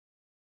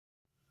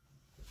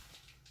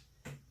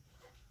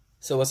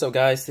So what's up,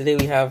 guys? Today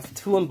we have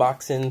two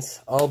unboxings,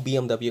 all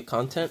BMW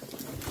content,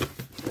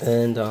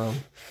 and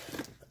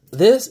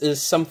this is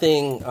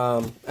something,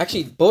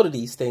 actually both of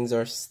these things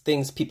are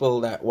things people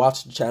that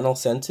watch the channel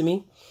send to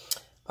me,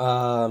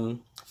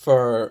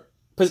 for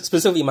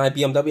specifically my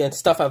BMW and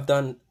stuff I've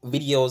done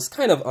videos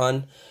kind of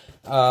on.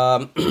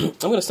 I'm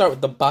going to start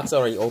with the box I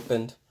already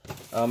opened.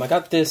 I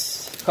got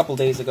this a couple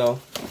days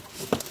ago.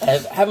 I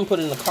haven't put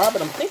it in the car,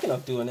 but I'm thinking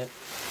of doing it.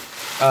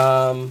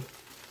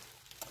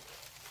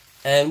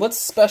 And what's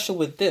special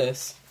with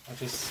this,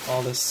 just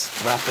all this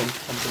wrapping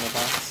comes in a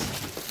box,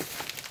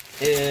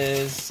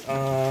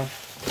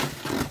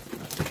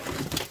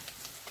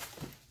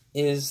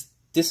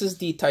 this is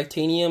the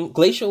titanium,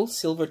 Glacier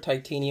silver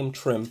titanium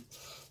trim.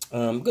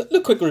 A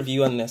quick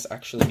review on this,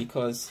 actually,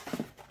 because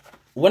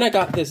when I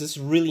got this, this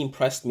really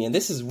impressed me, and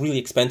this is really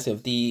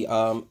expensive. The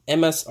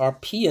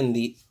MSRP and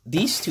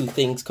these two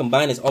things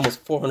combined is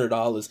almost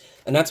 $400,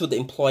 and that's with the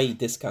employee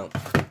discount.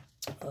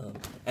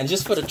 And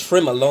just for the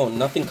trim alone,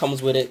 nothing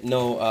comes with it,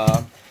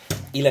 no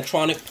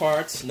electronic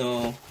parts,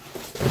 no,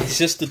 it's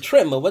just the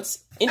trim. But what's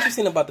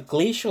interesting about the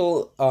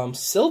Glacier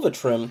silver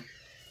trim,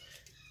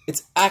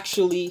 it's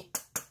actually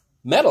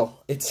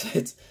metal.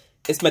 It's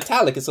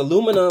metallic. It's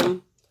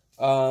aluminum,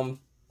 I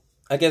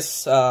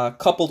guess,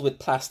 coupled with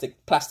plastic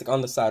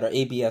on the side, or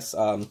ABS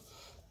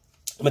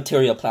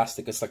material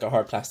plastic. It's like a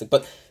hard plastic,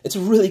 but it's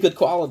really good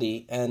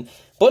quality. And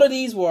both of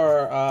these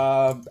were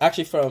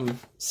actually from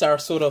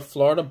Sarasota,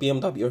 Florida,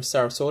 BMW or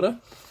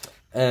Sarasota.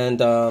 And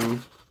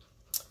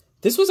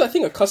this was, I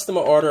think, a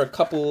customer order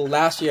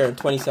last year in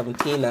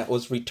 2017 that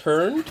was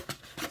returned.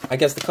 I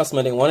guess the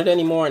customer didn't want it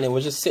anymore, and it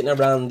was just sitting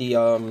around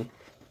the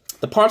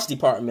parts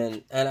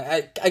department,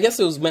 and I guess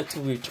it was meant to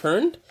be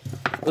returned.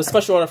 It was a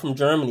special order from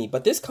Germany,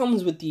 but this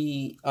comes with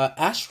the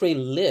ashtray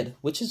lid,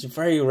 which is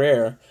very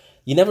rare.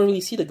 You never really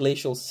see the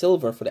Glacier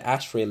silver for the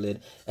ashtray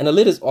lid. And the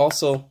lid is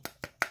also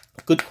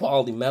good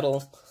quality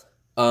metal,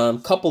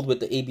 coupled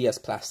with the ABS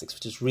plastics,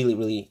 which is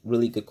really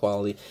good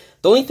quality.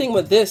 The only thing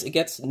with this, it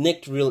gets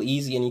nicked real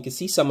easy, and you can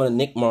see some of the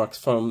nick marks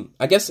from,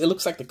 I guess it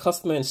looks like the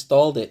customer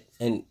installed it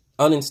and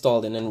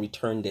uninstalled it and then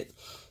returned it.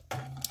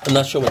 I'm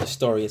not sure what the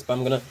story is, but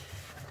I'm going to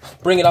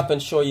bring it up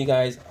and show you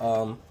guys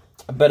a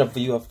better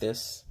view of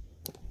this.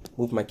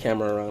 Move my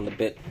camera around a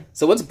bit.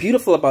 So what's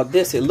beautiful about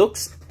this, it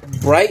looks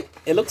bright.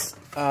 It looks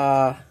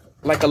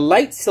like a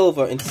light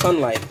silver in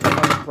sunlight. I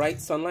have bright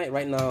sunlight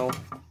right now.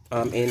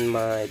 I'm in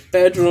my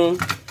bedroom,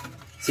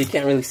 so you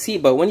can't really see,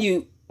 but when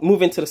you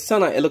move into the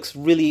sunlight, it looks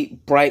really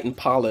bright and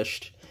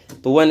polished.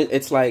 But when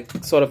it's like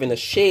sort of in the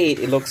shade,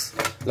 it looks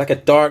like a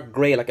dark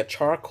gray, like a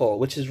charcoal,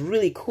 which is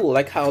really cool.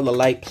 Like how the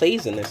light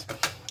plays in this.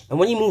 And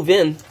when you move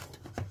in,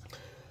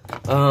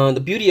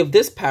 the beauty of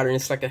this pattern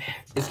is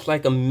it's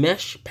like a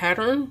mesh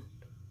pattern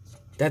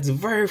that's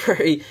very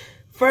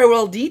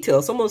well detailed.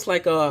 It's almost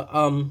like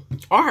a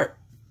art.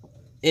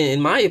 In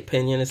my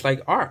opinion, it's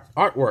like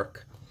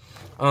artwork.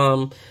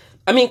 I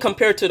mean,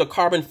 compared to the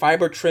carbon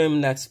fiber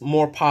trim that's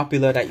more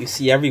popular that you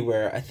see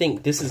everywhere, I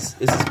think this is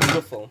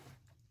beautiful.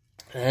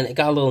 And it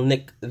got a little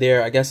nick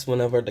there, I guess,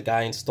 whenever the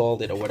guy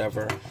installed it or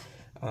whatever.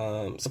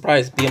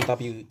 Surprised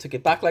BMW took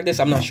it back like this.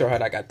 I'm not sure how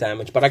that got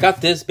damaged, but I got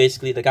this.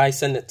 Basically, the guy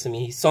sent it to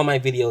me. He saw my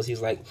videos.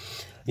 He's like,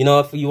 you know,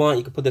 if you want,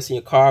 you can put this in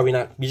your car.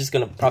 We're just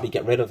gonna probably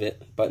get rid of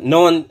it. But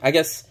no one, I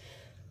guess,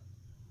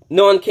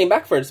 no one came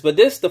back for this. But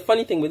the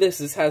funny thing with this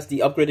has the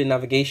upgraded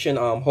navigation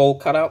hole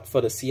cutout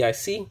for the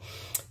CIC,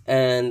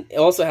 and it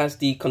also has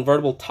the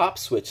convertible top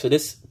switch. So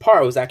this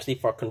part was actually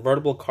for a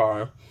convertible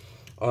car.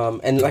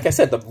 And like I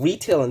said, the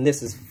retail in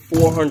this is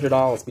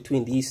 $400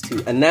 between these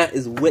two, and that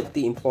is with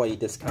the employee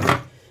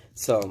discount.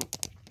 So,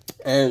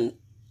 and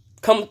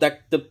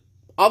the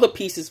other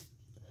pieces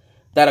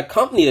that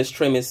accompany this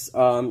trim is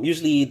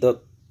usually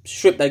the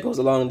strip that goes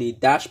along the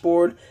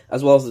dashboard,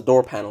 as well as the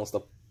door panels.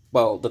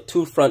 The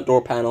two front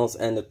door panels,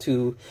 and the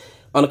two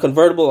on a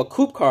convertible, a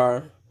coupe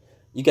car,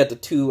 you get the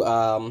two,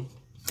 I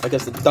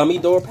guess, the dummy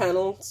door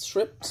panel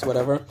strips,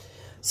 whatever.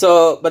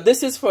 So, but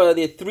this is for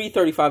the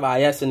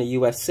 335IS in the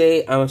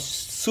USA. I'm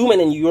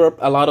assuming in Europe,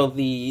 a lot of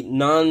the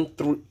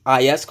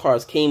non-IS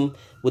cars came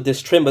with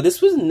this trim, but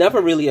this was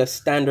never really a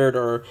standard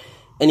or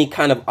any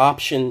kind of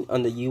option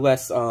on the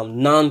US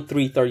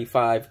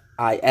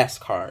non-335IS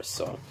cars.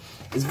 So,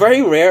 it's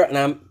very rare, and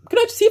I'm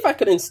gonna see if I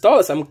could install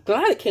this. I'm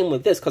glad it came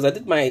with this, because I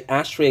did my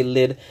ashtray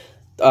lid,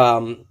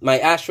 my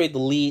ashtray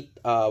delete,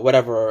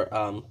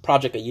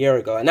 project a year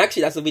ago. And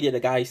actually, that's the video the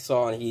guy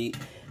saw, and he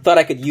thought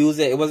I could use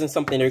it. It wasn't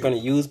something they're going to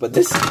use, but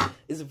this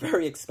is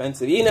very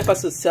expensive. Even if I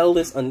was to sell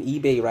this on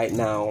eBay right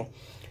now,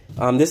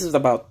 this is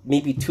about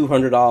maybe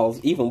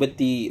 $200, even with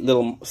the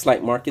little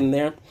slight mark in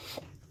there.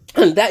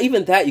 And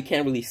even that you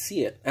can't really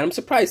see it. And I'm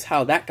surprised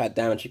how that got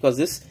damaged, because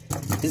this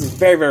is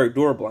very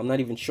durable. I'm not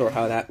even sure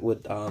how that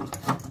would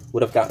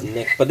have gotten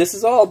nicked. But this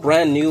is all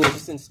brand new,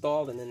 just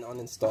installed and then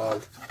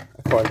uninstalled,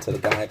 according to the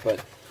guy. But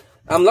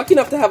I'm lucky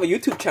enough to have a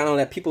YouTube channel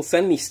that people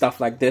send me stuff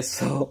like this,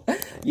 so,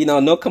 you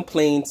know, no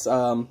complaints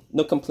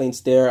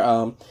there.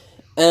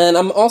 And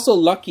I'm also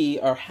lucky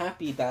or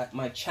happy that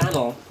my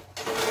channel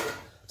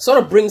sort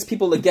of brings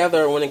people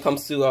together when it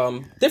comes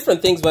to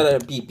different things, whether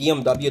it be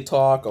BMW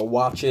talk or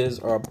watches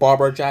or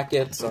barber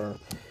jackets or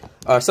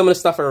some of the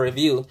stuff I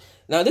review.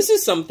 Now, this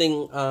is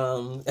something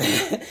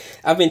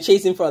I've been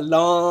chasing for a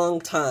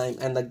long time,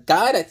 and the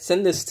guy that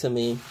sent this to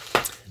me,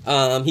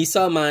 he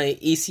saw my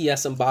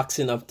ECS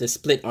unboxing of the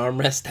split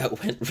armrest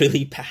that went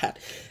really bad,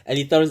 and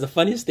he thought it was the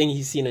funniest thing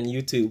he's seen on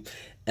YouTube.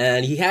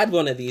 And he had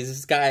one of these.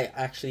 This guy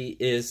actually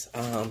is,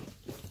 I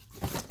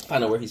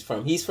don't know where he's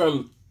from. He's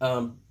from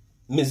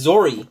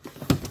Missouri,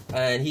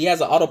 and he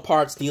has an auto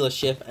parts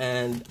dealership.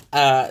 And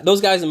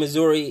those guys in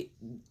Missouri,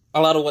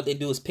 a lot of what they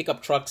do is pick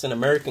up trucks and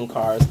American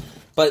cars.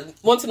 But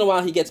once in a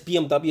while, he gets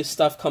BMW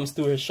stuff, comes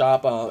through his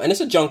shop, and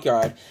it's a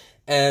junkyard.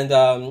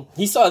 And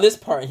he saw this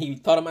part, and he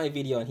thought of my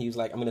video, and he was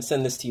like, I'm going to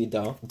send this to you,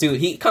 though. Dude,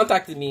 he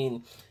contacted me,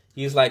 and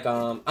he was like,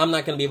 I'm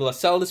not going to be able to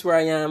sell this where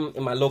I am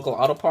in my local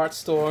auto parts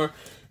store,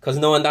 because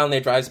no one down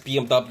there drives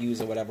BMWs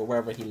or whatever,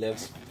 wherever he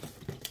lives.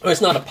 Or it's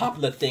not a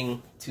popular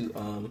thing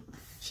to,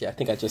 shit, I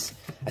think I just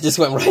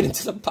went right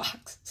into the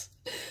box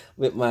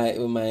with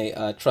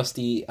my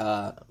trusty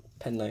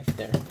penknife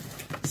there.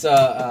 So,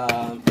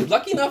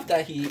 lucky enough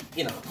that he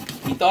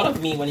thought of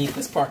me when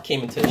this part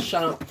came into the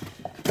shop.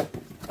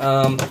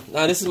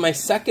 Now this is my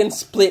second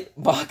split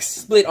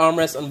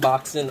armrest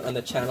unboxing on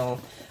the channel.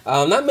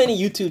 Not many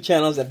YouTube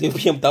channels that do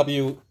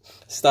BMW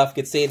stuff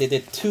could say they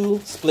did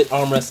 2 split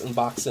armrest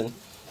unboxing.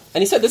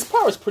 And he said this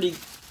part was pretty,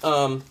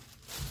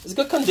 it's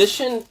good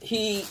condition.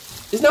 He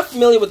is not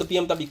familiar with the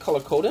BMW color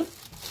coding,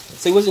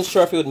 so he wasn't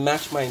sure if it would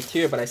match my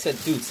interior, but I said,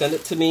 dude, send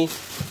it to me.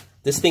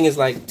 This thing is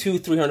like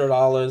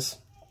 $200-300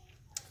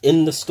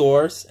 in the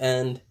stores,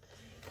 and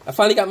I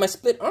finally got my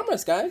split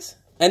armrest, guys.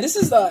 And this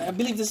is I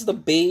believe this is the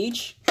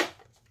beige,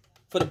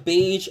 for the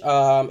beige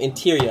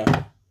interior.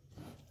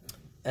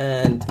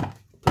 And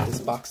put this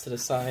box to the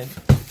side.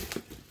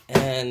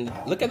 And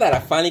look at that, I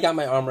finally got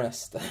my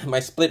armrest, my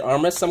split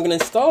armrest. So I'm going to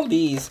install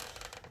these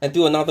and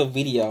do another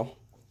video,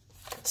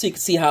 so you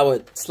can see how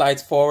it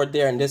slides forward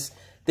there, and this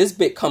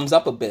bit comes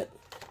up a bit.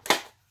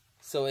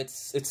 So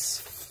it's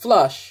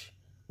flush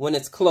when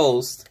it's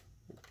closed,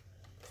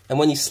 and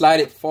when you slide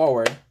it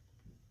forward,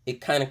 it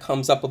kind of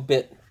comes up a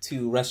bit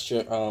to rest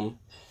your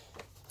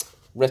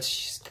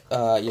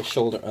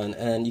shoulder on,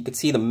 and you can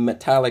see the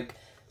metallic.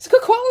 It's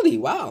good quality.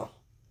 Wow.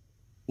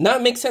 Now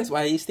it makes sense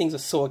why these things are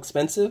so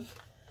expensive.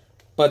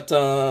 But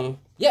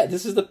yeah,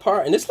 this is the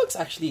part, and this looks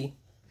actually,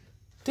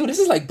 dude, this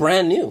is like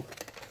brand new.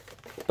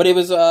 But it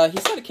was he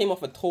said it came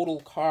off a total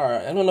car.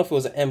 I don't know if it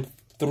was an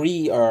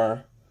M3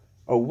 or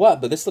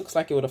what, but this looks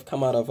like it would have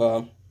come out of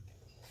a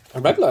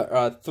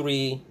regular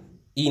 3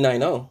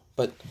 E90.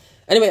 But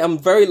anyway, I'm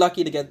very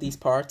lucky to get these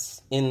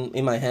parts in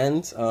my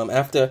hands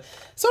after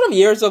sort of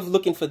years of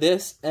looking for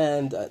this,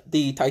 and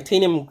the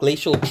titanium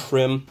glacial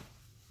trim.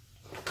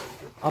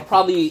 I'll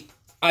probably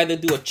either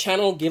do a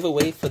channel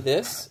giveaway for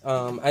this.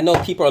 I know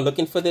people are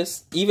looking for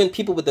this. Even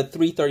people with the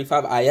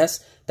 335 IS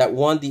that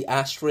won the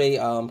ashtray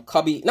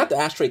cubby, not the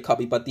ashtray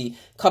cubby, but the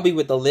cubby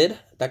with the lid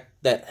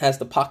that has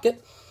the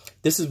pocket.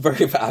 This is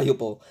very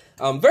valuable.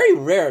 Very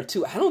rare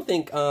too. I don't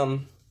think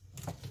you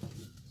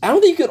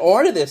could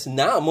order this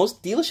now.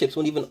 Most dealerships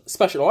won't even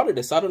special order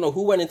this. I don't know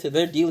who went into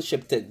their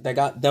dealership that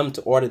got them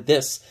to order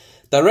this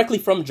directly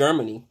from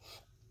Germany.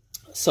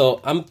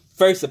 So I'm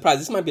very surprised.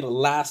 This might be the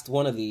last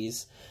one of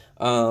these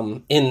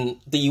in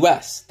the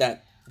US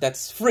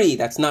that's free,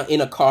 that's not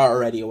in a car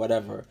already or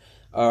whatever,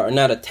 or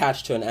not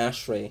attached to an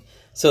ashtray.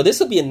 So this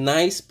will be a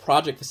nice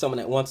project for someone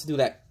that wants to do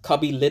that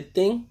cubby lid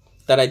thing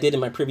that I did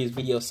in my previous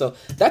video. So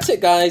that's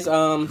it, guys.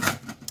 I'm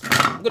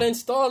gonna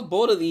install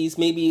both of these.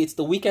 Maybe it's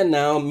the weekend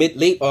now,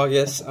 late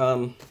August.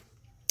 I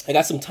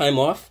got some time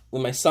off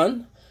with my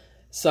son,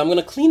 so I'm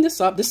gonna clean this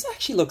up. This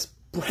actually looks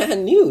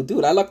brand new,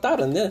 dude. I lucked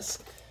out on this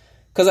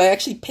because I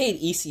actually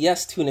paid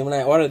ECS tuning when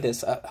I ordered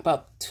this.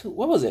 About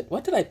what was it?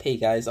 What did I pay,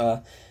 guys?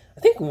 I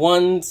think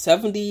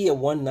 $170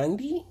 or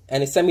 $190,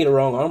 and it sent me the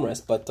wrong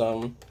armrest. But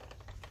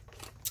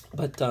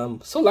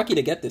so lucky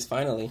to get this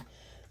finally.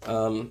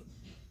 All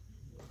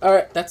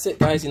right, that's it,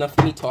 guys. Enough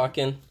of me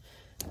talking.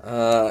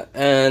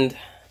 And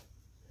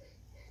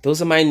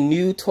those are my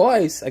new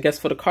toys, I guess,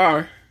 for the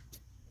car.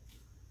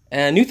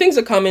 And new things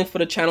are coming for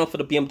the channel for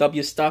the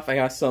BMW stuff.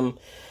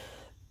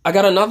 I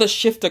got another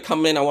shifter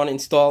coming I want to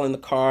install in the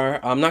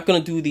car. I'm not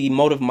going to do the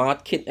Motive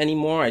Mod kit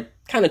anymore. I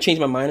kind of changed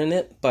my mind on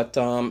it, but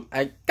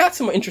I got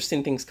some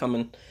interesting things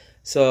coming.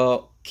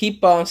 So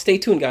stay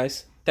tuned,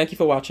 guys. Thank you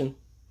for watching.